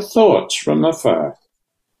perceive my thoughts from afar.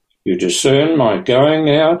 You discern my going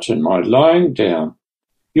out and my lying down.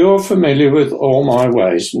 You're familiar with all my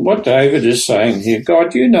ways. And what David is saying here,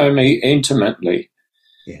 God, you know me intimately.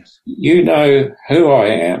 Yes. You know who I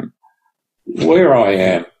am, where I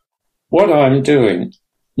am, what I'm doing.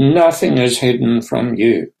 Nothing is hidden from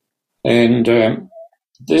you. And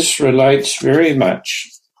this relates very much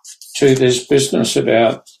to this business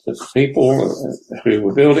about the people who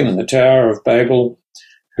were building the Tower of Babel,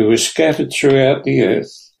 who were scattered throughout the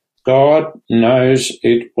earth. God knows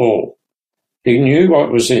it all. He knew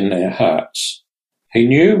what was in their hearts. He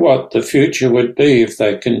knew what the future would be if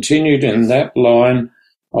they continued in that line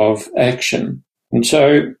of action. And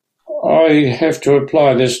so I have to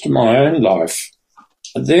apply this to my own life.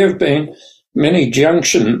 There have been many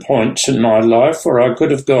junction points in my life where I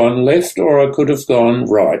could have gone left or I could have gone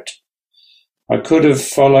right. I could have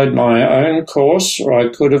followed my own course or I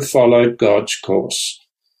could have followed God's course.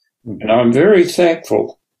 And I'm very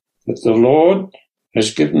thankful that the Lord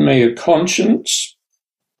has given me a conscience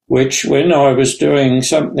which, when I was doing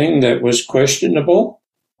something that was questionable,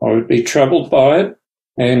 I would be troubled by it.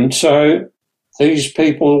 And so these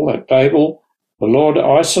people at Babel, the Lord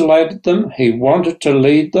isolated them. He wanted to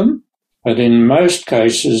lead them, but in most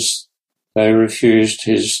cases they refused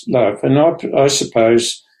his love. And I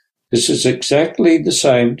suppose this is exactly the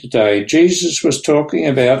same today. Jesus was talking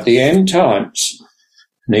about the end times,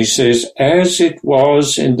 and he says, as it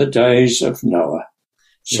was in the days of Noah,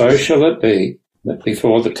 so shall it be that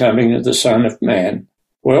before the coming of the Son of Man.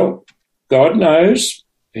 Well, God knows.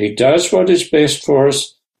 He does what is best for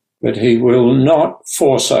us, but he will not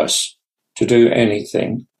force us to do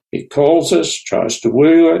anything. He calls us, tries to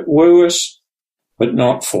woo us, but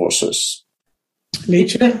not force us.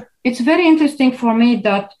 It's very interesting for me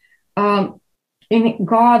that in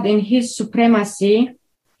God, in his supremacy,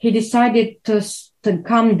 he decided to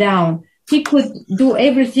come down. He could do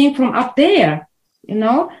everything from up there,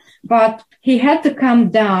 but he had to come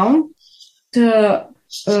down to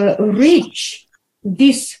reach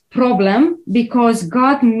this problem, because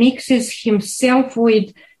God mixes himself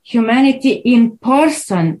with humanity in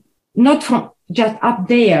person, not from just up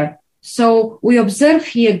there. So we observe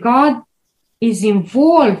here God is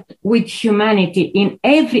involved with humanity in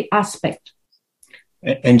every aspect.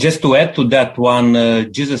 And just to add to that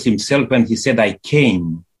one, Jesus himself, when he said, I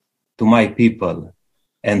came to my people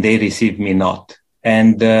and they received me not.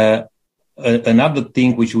 And another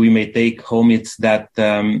thing which we may take home is that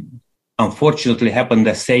unfortunately happened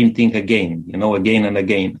the same thing again, again and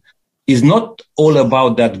again. It's not all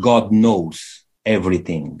about that God knows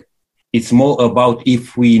everything. It's more about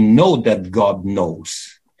if we know that God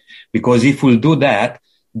knows. Because if we'll do that,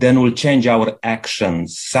 then we'll change our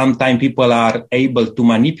actions. Sometimes people are able to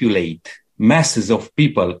manipulate masses of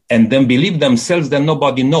people and then believe themselves that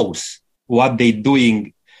nobody knows what they're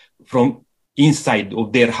doing from inside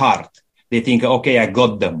of their heart. They think, okay, I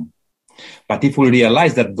got them. But if we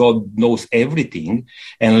realize that God knows everything,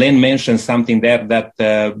 and Len mentioned something there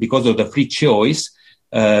that because of the free choice,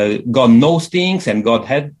 God knows things and God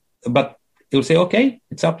had, but he'll say, okay,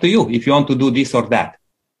 it's up to you if you want to do this or that.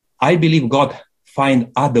 I believe God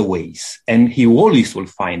find other ways, and he always will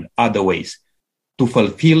find other ways to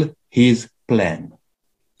fulfill his plan.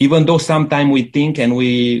 Even though sometimes we think and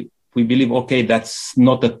we believe, okay, that's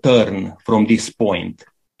not a turn from this point.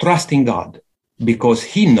 trusting God because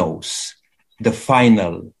he knows the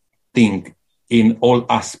final thing in all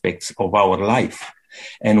aspects of our life.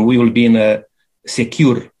 And we will be in a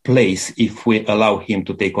secure place if we allow him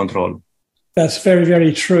to take control. That's very,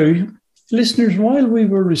 very true. Listeners, while we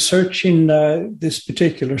were researching this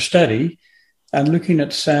particular study and looking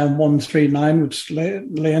at Psalm 139, which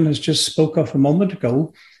Len has just spoke of a moment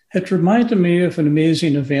ago, it reminded me of an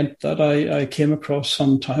amazing event that I came across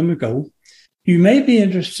some time ago. You may be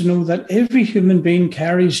interested to know that every human being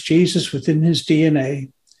carries Jesus within his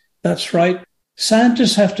DNA. That's right.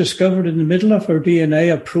 Scientists have discovered in the middle of our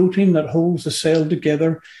DNA a protein that holds the cell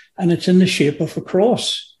together, and it's in the shape of a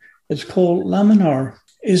cross. It's called laminar.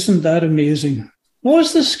 Isn't that amazing?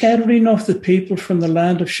 Was the scattering of the people from the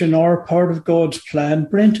land of Shinar part of God's plan?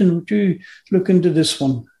 Brenton, would you look into this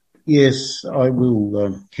one? Yes, I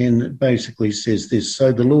will, Ken. It basically says this.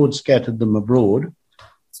 So the Lord scattered them abroad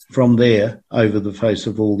from there over the face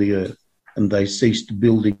of all the earth, and they ceased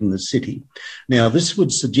building the city. Now, this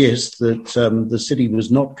would suggest that the city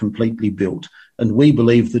was not completely built, and we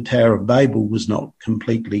believe the Tower of Babel was not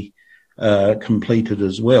completely completed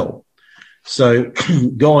as well. So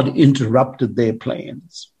God interrupted their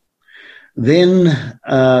plans. Then,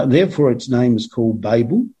 therefore, its name is called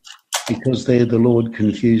Babel, because there the Lord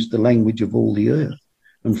confused the language of all the earth.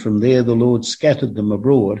 And from there the Lord scattered them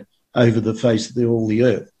abroad over the face of all the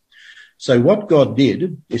earth. So what God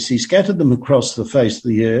did is he scattered them across the face of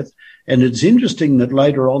the earth. And it's interesting that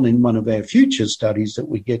later on in one of our future studies that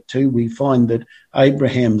we get to, we find that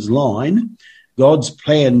Abraham's line, God's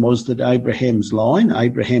plan was that Abraham's line,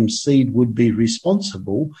 Abraham's seed, would be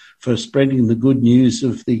responsible for spreading the good news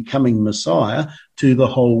of the coming Messiah to the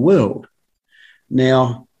whole world.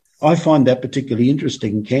 Now, I find that particularly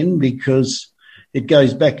interesting, Ken, because it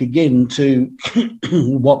goes back again to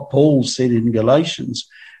what Paul said in Galatians,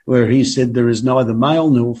 where he said there is neither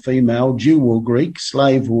male nor female, Jew or Greek,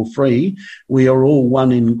 slave or free. We are all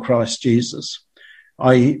one in Christ Jesus.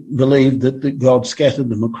 I believe that God scattered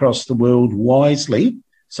them across the world wisely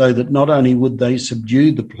so that not only would they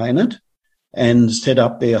subdue the planet and set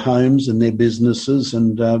up their homes and their businesses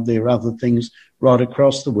and their other things right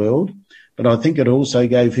across the world, but I think it also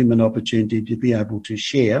gave him an opportunity to be able to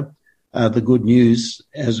share the good news,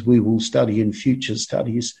 as we will study in future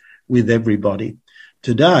studies, with everybody.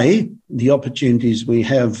 Today, the opportunities we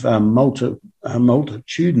have are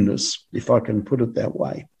multitudinous, if I can put it that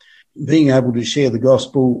way. Being able to share the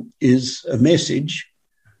gospel is a message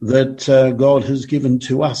that God has given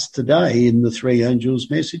to us today in the three angels'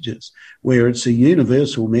 messages, where it's a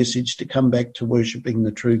universal message to come back to worshipping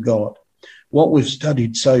the true God. What we've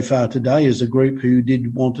studied so far today is a group who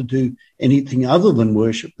didn't want to do anything other than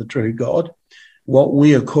worship the true God. What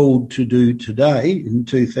we are called to do today in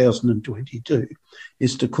 2022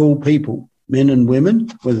 is to call people, men and women,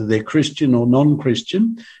 whether they're Christian or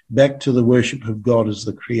non-Christian, back to the worship of God as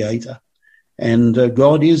the Creator. And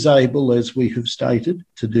God is able, as we have stated,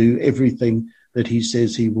 to do everything that he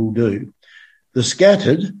says he will do. The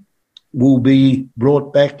scattered will be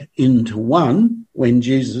brought back into one when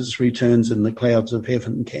Jesus returns in the clouds of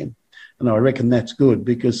heaven, Ken. And I reckon that's good,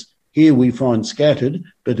 because here we find scattered,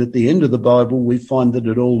 but at the end of the Bible, we find that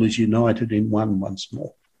it all is united in one once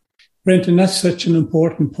more. Brenton, that's such an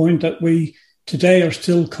important point, that we today are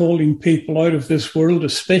still calling people out of this world,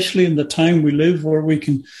 especially in the time we live, where we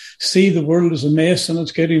can see the world as a mess and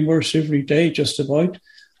it's getting worse every day, just about.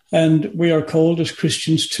 And we are called as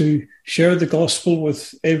Christians to share the gospel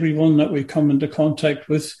with everyone that we come into contact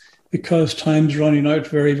with, because time's running out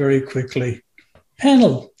very, very quickly.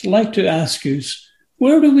 Panel, I'd like to ask you,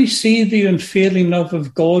 where do we see the unfailing love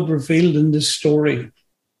of God revealed in this story?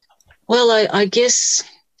 Well, I guess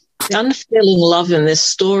the unfailing love in this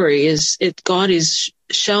story is God is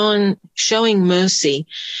showing mercy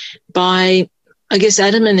by, I guess,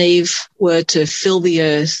 Adam and Eve were to fill the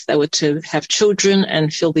earth. They were to have children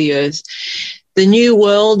and fill the earth. The new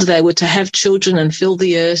world, they were to have children and fill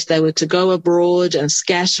the earth. They were to go abroad and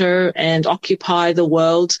scatter and occupy the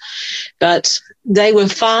world. But they were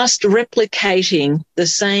fast replicating the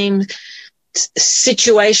same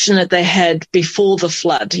situation that they had before the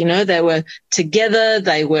flood. You know, they were together,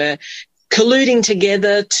 they were colluding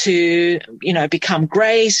together to, become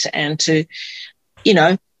great and to,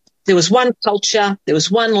 there was one culture, there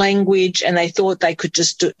was one language, and they thought they could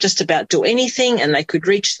just about do anything, and they could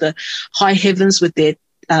reach the high heavens with their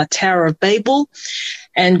Tower of Babel.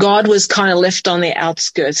 And God was kind of left on the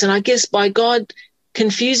outskirts. And I guess by God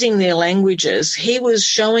confusing their languages, he was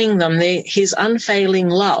showing them his unfailing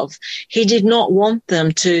love. He did not want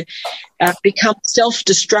them to become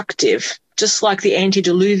self-destructive, just like the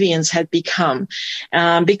antediluvians had become,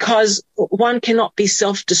 because one cannot be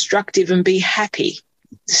self-destructive and be happy.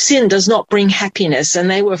 Sin does not bring happiness, and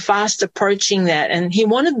they were fast approaching that. And he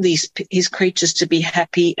wanted his creatures to be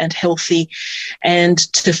happy and healthy and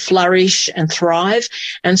to flourish and thrive.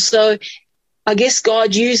 And so I guess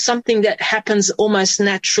God used something that happens almost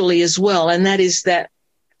naturally as well, and that is that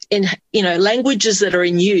languages that are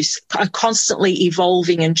in use are constantly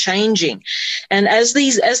evolving and changing. And as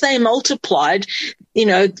they multiplied,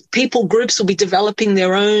 people groups will be developing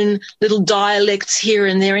their own little dialects here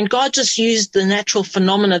and there. And God just used the natural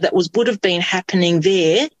phenomena that would have been happening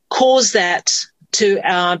there, caused that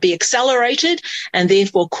to be accelerated, and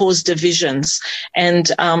therefore cause divisions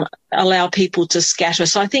and allow people to scatter.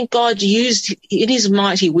 So I think God used, in his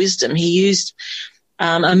mighty wisdom, he used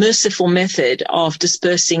a merciful method of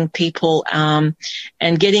dispersing people and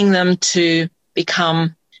getting them to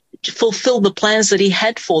fulfill the plans that he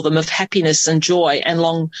had for them of happiness and joy and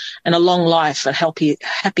a long life, a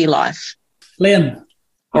happy life. Len.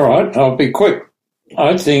 All right, I'll be quick.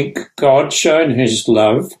 I think God's shown his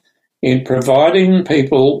love in providing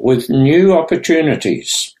people with new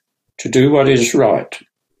opportunities to do what is right.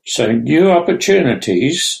 So new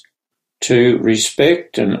opportunities to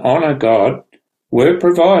respect and honour God were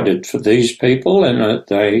provided for these people, and that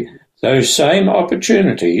those same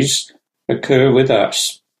opportunities occur with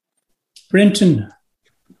us. Brenton.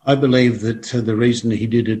 I believe that the reason he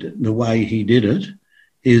did it the way he did it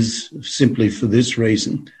is simply for this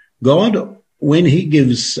reason. God, when he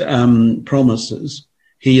gives promises,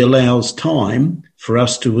 he allows time for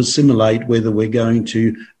us to assimilate whether we're going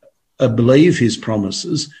to believe his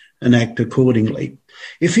promises and act accordingly.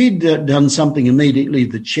 If he'd done something immediately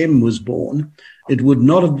that Shem was born, it would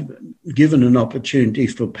not have given an opportunity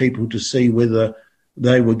for people to see whether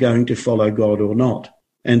they were going to follow God or not.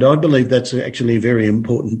 And I believe that's actually a very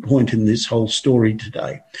important point in this whole story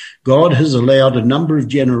today. God has allowed a number of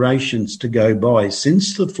generations to go by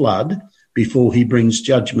since the flood before he brings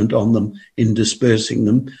judgment on them in dispersing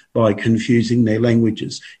them by confusing their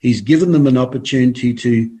languages. He's given them an opportunity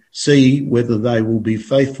to see whether they will be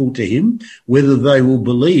faithful to him, whether they will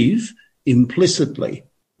believe implicitly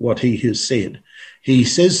what he has said. He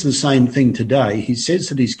says the same thing today. He says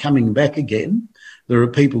that he's coming back again. There are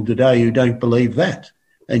people today who don't believe that.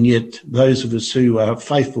 And yet those of us who are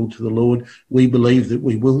faithful to the Lord, we believe that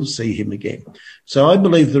we will see him again. So I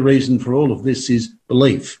believe the reason for all of this is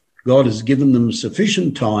belief. God has given them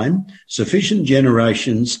sufficient time, sufficient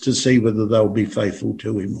generations to see whether they'll be faithful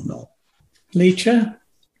to him or not. Lecha?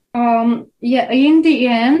 In the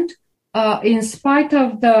end, in spite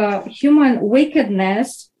of the human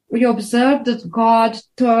wickedness, we observe that God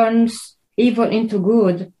turns evil into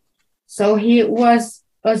good. So he was,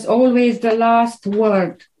 as always, the last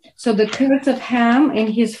word. So the curse of Ham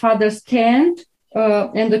in his father's tent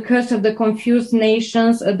and the curse of the confused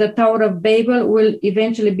nations at the Tower of Babel will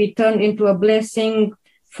eventually be turned into a blessing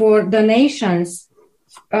for the nations.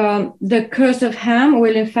 The curse of Ham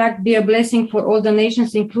will in fact be a blessing for all the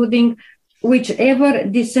nations, including whichever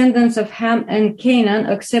descendants of Ham and Canaan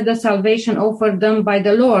accept the salvation offered them by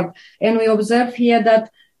the Lord. And we observe here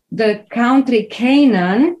that the country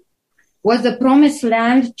Canaan was the promised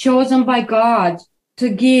land chosen by God to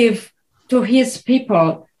give to his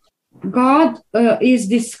people. God is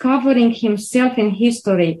discovering himself in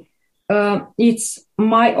history. It's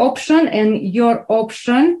my option and your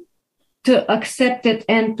option to accept it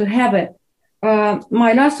and to have it.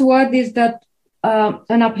 My last word is that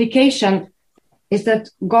an application is that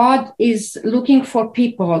God is looking for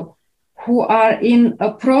people who are in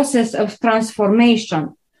a process of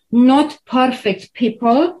transformation, not perfect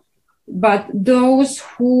people, but those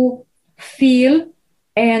who feel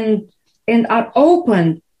and are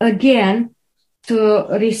open again to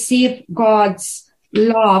receive God's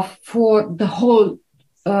love for the whole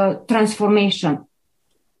transformation.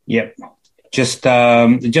 Yep. Just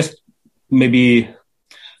maybe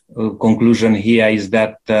a conclusion here is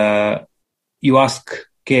that you ask,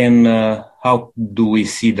 Ken, how do we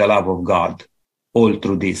see the love of God all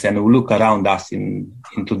through this? And we look around us in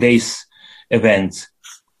today's events.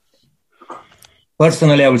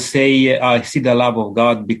 Personally, I would say I see the love of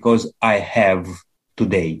God because I have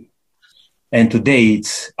today. And today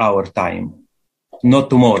it's our time,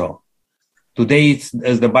 not tomorrow. Today, it's,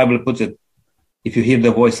 as the Bible puts it, if you hear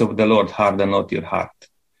the voice of the Lord, harden not your heart.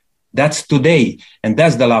 That's today, and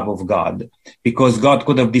that's the love of God, because God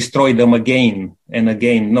could have destroyed them again and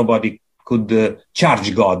again. Nobody could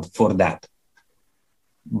charge God for that.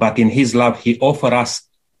 but in his love, he offers us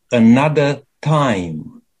another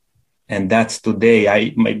time. And that's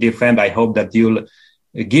today. My dear friend, I hope that you'll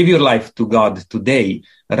give your life to God today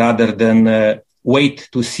rather than wait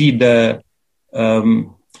to see the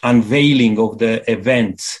unveiling of the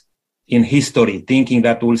events in history, thinking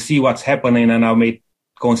that we'll see what's happening and I may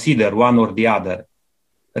consider one or the other.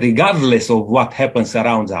 Regardless of what happens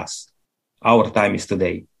around us, our time is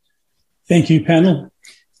today. Thank you, panel.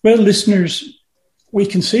 Well, listeners, we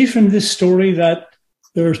can see from this story that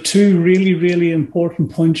there are two really, really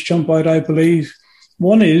important points jump out, I believe.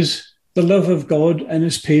 One is the love of God and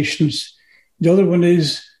his patience. The other one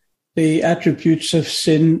is the attributes of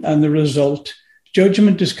sin and the result.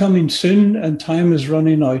 Judgment is coming soon and time is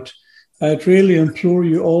running out. I'd really implore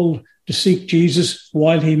you all to seek Jesus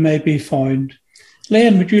while he may be found.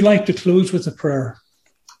 Len, would you like to close with a prayer?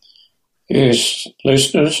 Yes,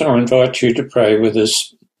 listeners, I invite you to pray with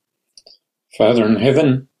us. Father in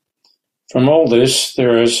heaven, from all this,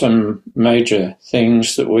 there are some major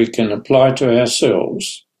things that we can apply to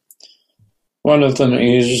ourselves. One of them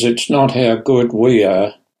is it's not how good we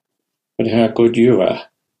are, but how good you are.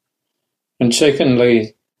 And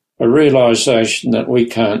secondly, a realization that we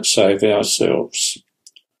can't save ourselves.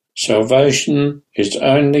 Salvation is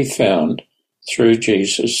only found through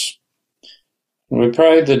Jesus. And we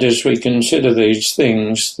pray that as we consider these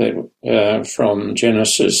things that from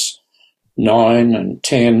Genesis 9 and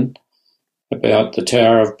 10 about the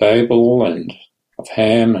Tower of Babel and of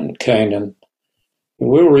Ham and Canaan,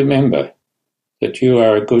 we'll remember that you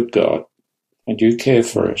are a good God and you care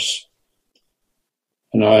for us.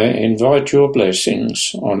 And I invite your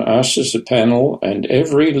blessings on us as a panel and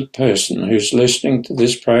every person who's listening to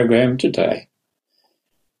this program today.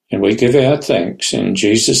 And we give our thanks in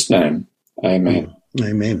Jesus' name. Amen.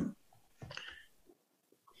 Amen.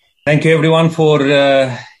 Thank you, everyone, for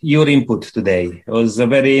your input today. It was a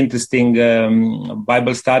very interesting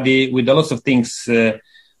Bible study with a lot of things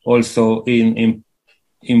also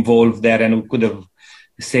involved there, and we could have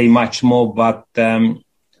said much more, but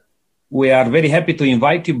we are very happy to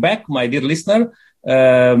invite you back, my dear listener,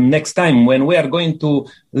 next time when we are going to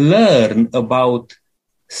learn about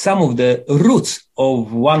some of the roots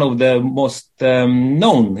of one of the most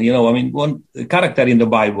known, one character in the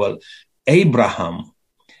Bible, Abraham.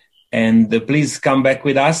 And please come back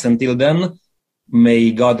with us. Until then,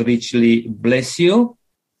 may God richly bless you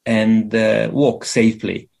and walk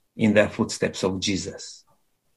safely in the footsteps of Jesus.